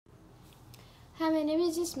Hi, my name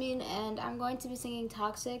is Yasmeen, and I'm going to be singing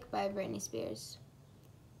Toxic by Britney Spears.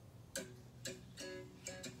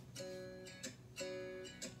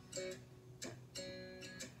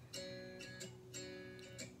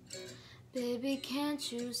 Baby,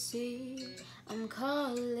 can't you see I'm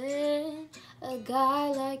calling? A guy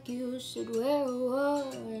like you should wear a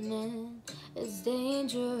warning. It's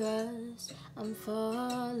dangerous, I'm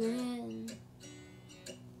falling.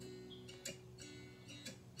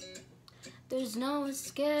 There's no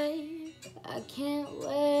escape, I can't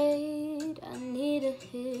wait. I need a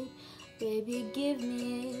hit, baby, give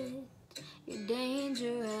me it. You're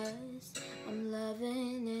dangerous, I'm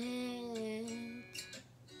loving it.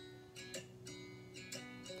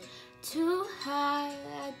 Too high,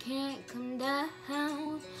 I can't come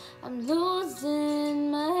down. I'm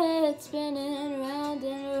losing my head, spinning round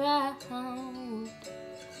and round.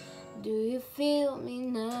 Do you feel me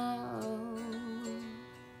now?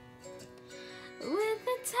 With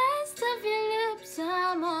the taste of your lips,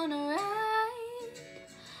 I'm on a ride.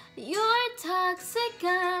 You're toxic,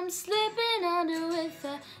 I'm slipping under with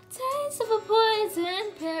a taste of a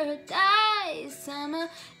poison paradise. I'm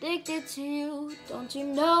addicted to you, don't you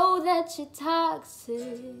know that you're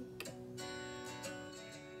toxic?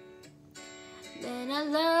 Man, I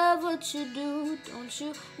love what you do, don't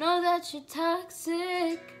you know that you're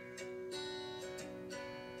toxic?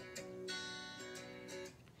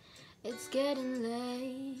 It's getting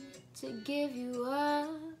late to give you up.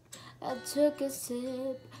 I took a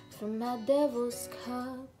sip from my devil's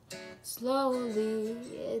cup. Slowly,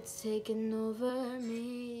 it's taking over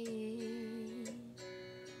me.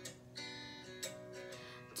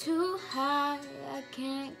 Too high, I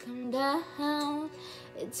can't come down.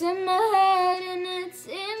 It's in my head and it's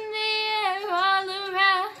in the air all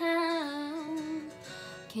around.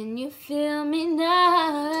 Can you feel me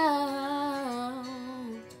now?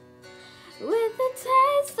 With the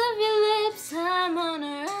taste of your lips, I'm on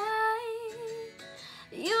a ride.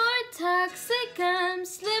 You're toxic, I'm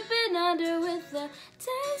slipping under with the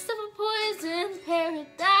taste of a poison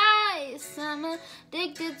paradise. I'm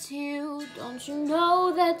addicted to you, don't you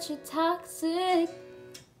know that you're toxic?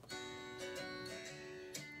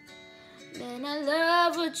 Man, I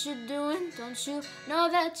love what you're doing, don't you know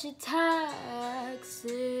that you're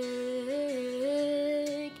toxic?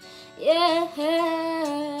 Yeah.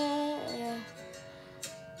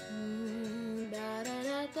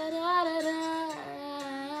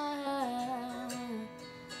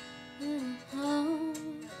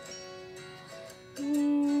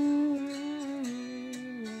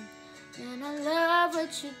 And I love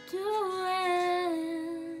what you're doing.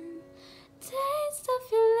 Taste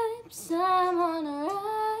of your lips, I'm on a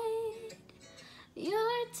ride.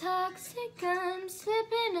 You're toxic, I'm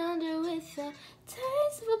slipping under with a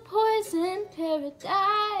taste of a poison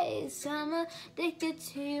paradise. I'm addicted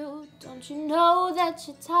to you, don't you know that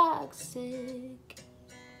you're toxic?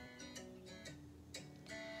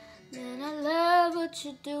 Man, I love what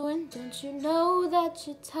you're doing, don't you know that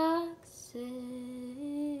you're toxic?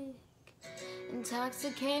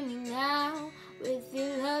 Intoxicate me now with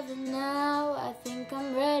your loving now. I think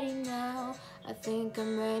I'm ready now, I think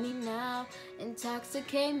I'm ready now.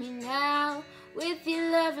 Intoxicate me now with your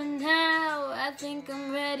loving now. I think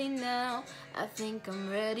I'm ready now, I think I'm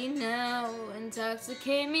ready now.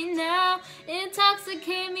 Intoxicate me now,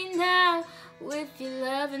 intoxicate me now with your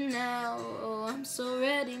loving now. Oh, I'm so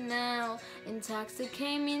ready now.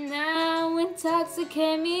 Intoxicate me now,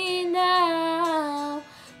 intoxicate me now.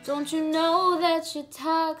 Don't you know that you're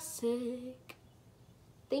toxic?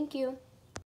 Thank you.